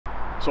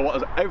So what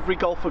has every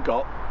golfer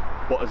got?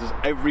 What does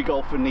every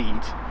golfer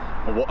need?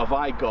 And what have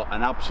I got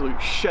an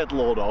absolute shed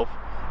load of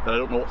that I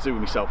don't know what to do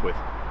with myself with?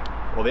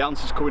 Well, the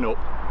answer's coming up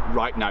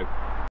right now.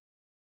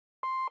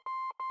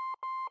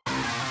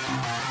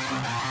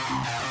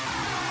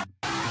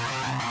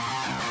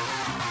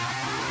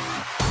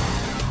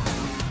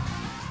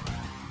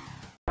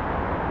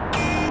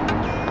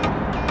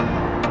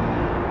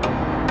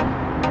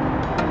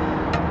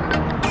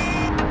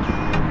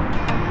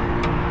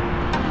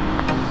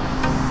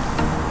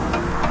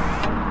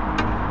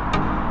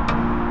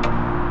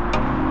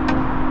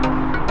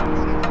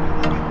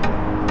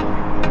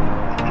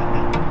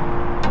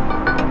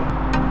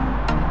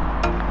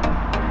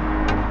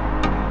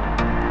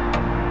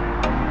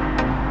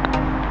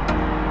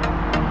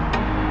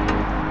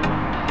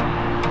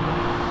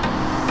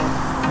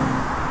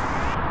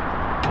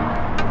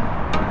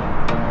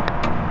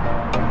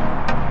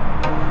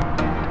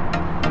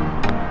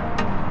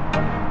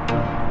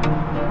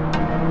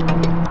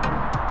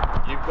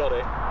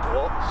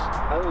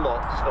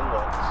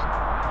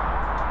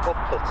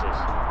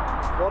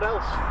 What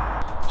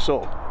else?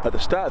 So, at the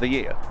start of the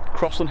year,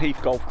 Crossland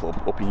Heath Golf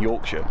Club up in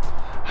Yorkshire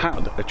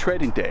had a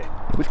trading day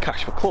with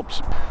cash for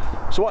clubs.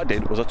 So what I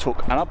did was I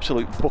took an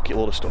absolute bucket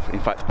load of stuff. In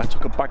fact, I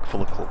took a bag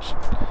full of clubs.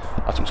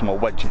 I took some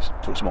old wedges,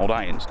 took some old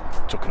irons,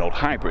 took an old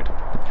hybrid,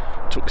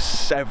 took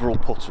several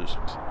putters.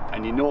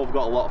 And you know I've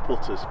got a lot of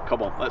putters.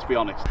 Come on, let's be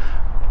honest.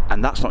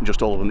 And that's not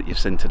just all of them that you've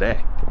seen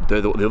today.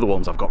 They're the other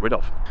ones I've got rid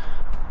of.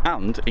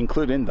 And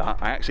including in that,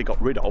 I actually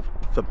got rid of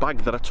the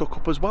bag that I took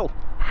up as well.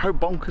 How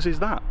bonkers is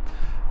that?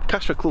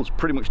 Cash for clubs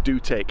pretty much do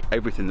take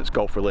everything that's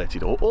golf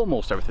related, or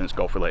almost everything that's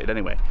golf related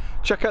anyway.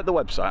 Check out the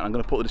website, I'm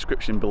going to put the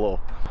description below.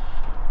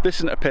 This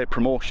isn't a paid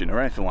promotion or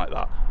anything like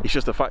that. It's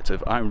just the fact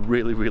of I'm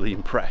really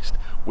impressed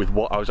with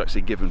what I was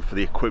actually given for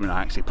the equipment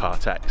I actually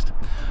part-exed.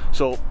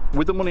 So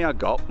with the money I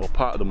got, or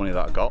part of the money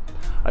that I got,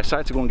 I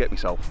decided to go and get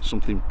myself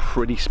something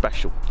pretty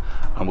special.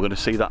 And we're going to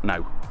see that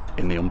now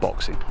in the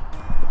unboxing.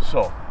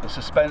 So the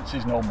suspense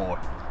is no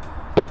more.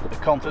 The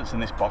contents in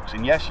this box,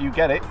 and yes, you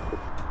get it,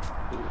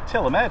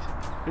 tailor-made.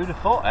 Who'd have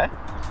thought, eh?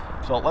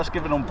 So let's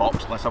give it an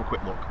unbox. Let's have a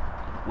quick look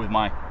with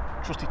my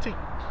trusty tea,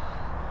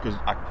 because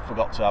I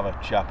forgot to have a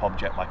sharp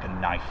object like a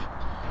knife.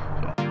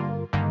 So.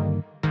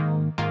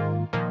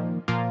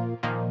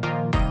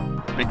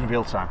 Big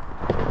reveal time.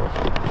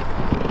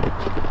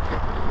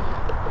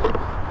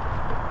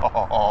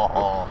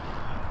 Oh,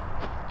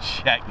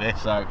 check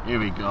this out. Here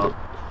we go.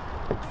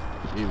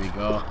 Here we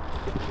go.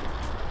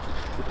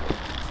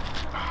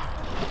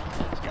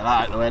 Let's get that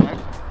out of the way now.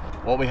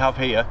 What we have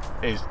here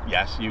is,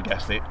 yes, you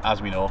guessed it,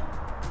 as we know,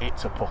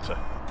 it's a putter.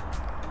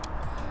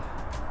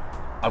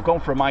 I've gone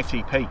for a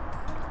MyTP.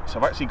 So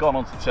I've actually gone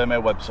onto the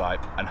TaylorMade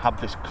website and had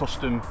this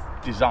custom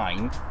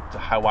designed to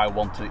how I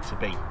wanted it to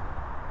be.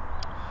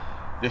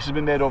 This has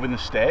been made over in the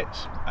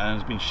States and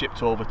has been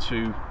shipped over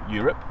to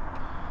Europe.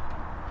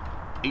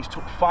 It's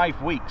took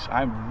 5 weeks.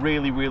 I'm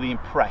really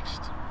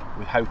impressed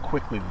with how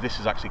quickly this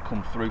has actually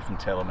come through from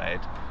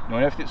TaylorMade.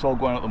 Knowing everything's all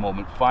going on at the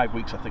moment, 5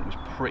 weeks I think was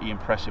pretty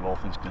impressive, all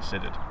things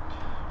considered.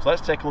 So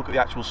let's take a look at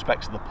the actual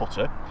specs of the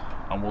putter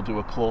and we'll do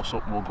a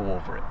close-up and we'll go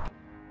over it.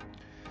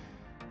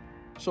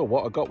 So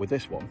what I got with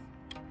this one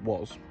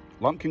was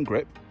lambkin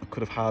grip. I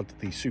could have had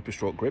the Super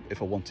Stroke grip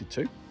if I wanted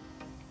to.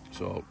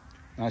 So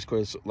nice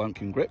close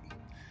lambkin grip.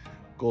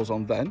 Goes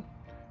on then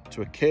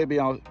to a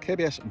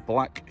KBS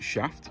black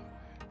shaft,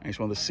 and it's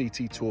one of the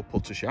CT Tour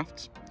putter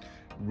shafts.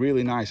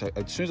 Really nice.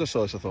 As soon as I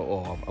saw this I thought,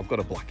 oh, I've got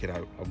to black it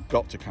out. I've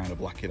got to kind of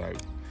black it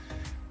out.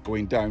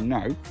 Going down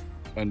now,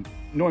 and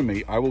knowing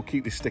me, I will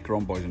keep this sticker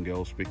on, boys and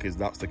girls, because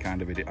that's the kind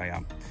of idiot I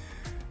am.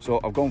 So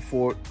I've gone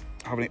for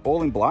having it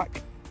all in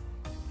black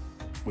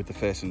with the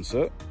face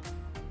insert,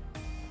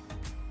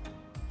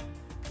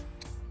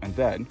 and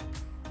then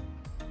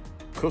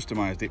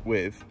customized it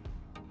with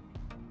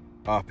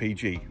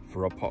RPG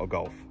for Rob Potter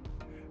Golf.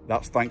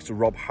 That's thanks to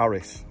Rob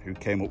Harris, who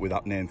came up with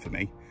that name for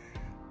me.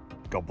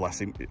 God bless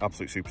him,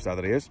 absolute superstar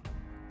that he is.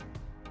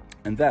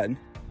 And then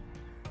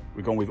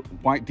we're going with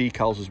white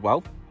decals as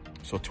well.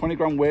 So 20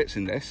 gram weights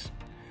in this,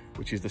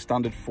 which is the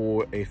standard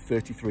for a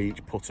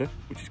 33-inch putter,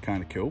 which is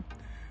kind of cool.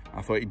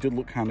 I thought it did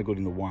look kind of good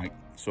in the white.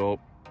 So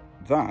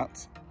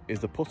that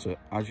is the putter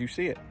as you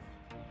see it.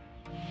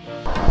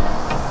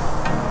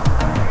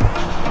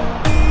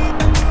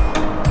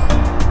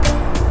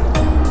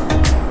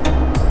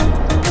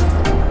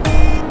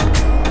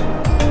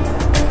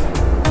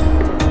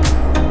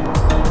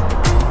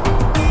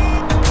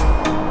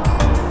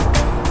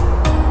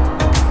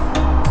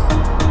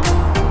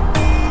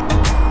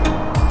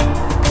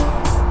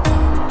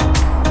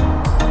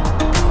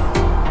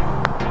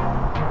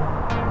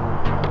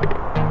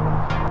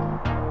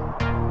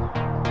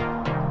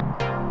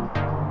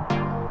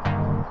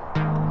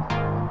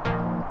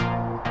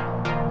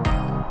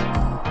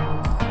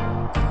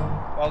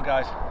 Well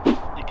guys,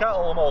 you can't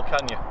hold them all,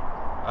 can you?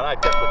 And I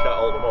definitely can't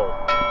hold them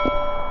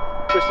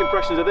all. First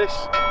impressions of this.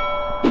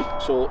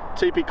 So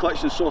TP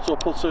Collection Soto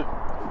putter,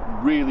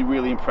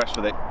 really impressed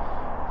with it.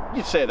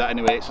 You'd say that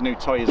anyway, it's a new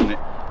toy, isn't it?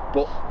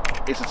 But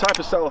It's the type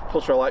of style of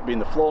putter I like, being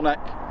the floor neck.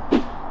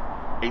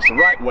 It's the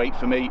right weight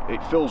for me,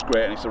 it feels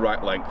great, and it's the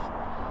right length.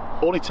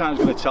 Only time's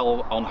going to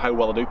tell on how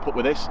well I do putt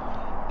with this,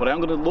 but I'm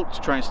going to look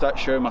to try and start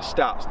showing my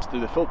stats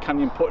through the Phil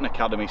Canyon Putting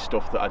Academy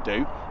stuff that I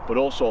do, but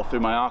also through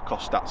my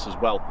Arcos stats as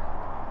well.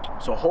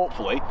 So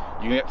hopefully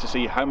you get to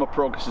see how my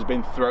progress has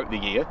been throughout the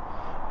year,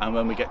 and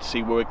then we get to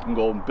see where we can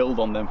go and build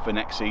on them for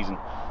next season.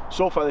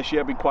 So far this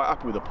year I've been quite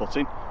happy with the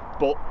putting,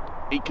 but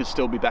it could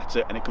still be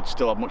better and it could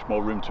still have much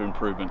more room to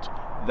improvement.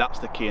 That's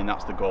the key and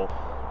that's the goal.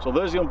 So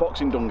there's the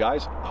unboxing done,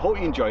 guys. I hope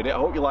you enjoyed it. I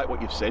hope you like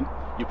what you've seen.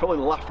 You're probably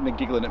laughing and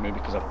giggling at me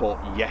because I've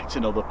bought yet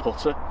another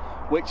putter,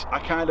 which I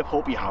kind of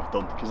hope you have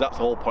done, because that's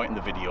the whole point in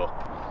the video.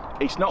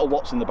 It's not a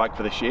what's in the bag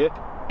for this year.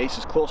 It's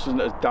as close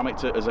as damn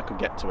it as I could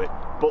get to it.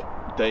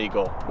 But there you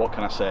go. What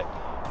can I say?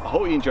 I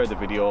hope you enjoyed the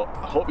video.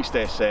 I hope you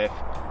stay safe.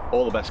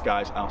 All the best,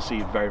 guys, and I'll see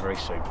you very, very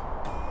soon.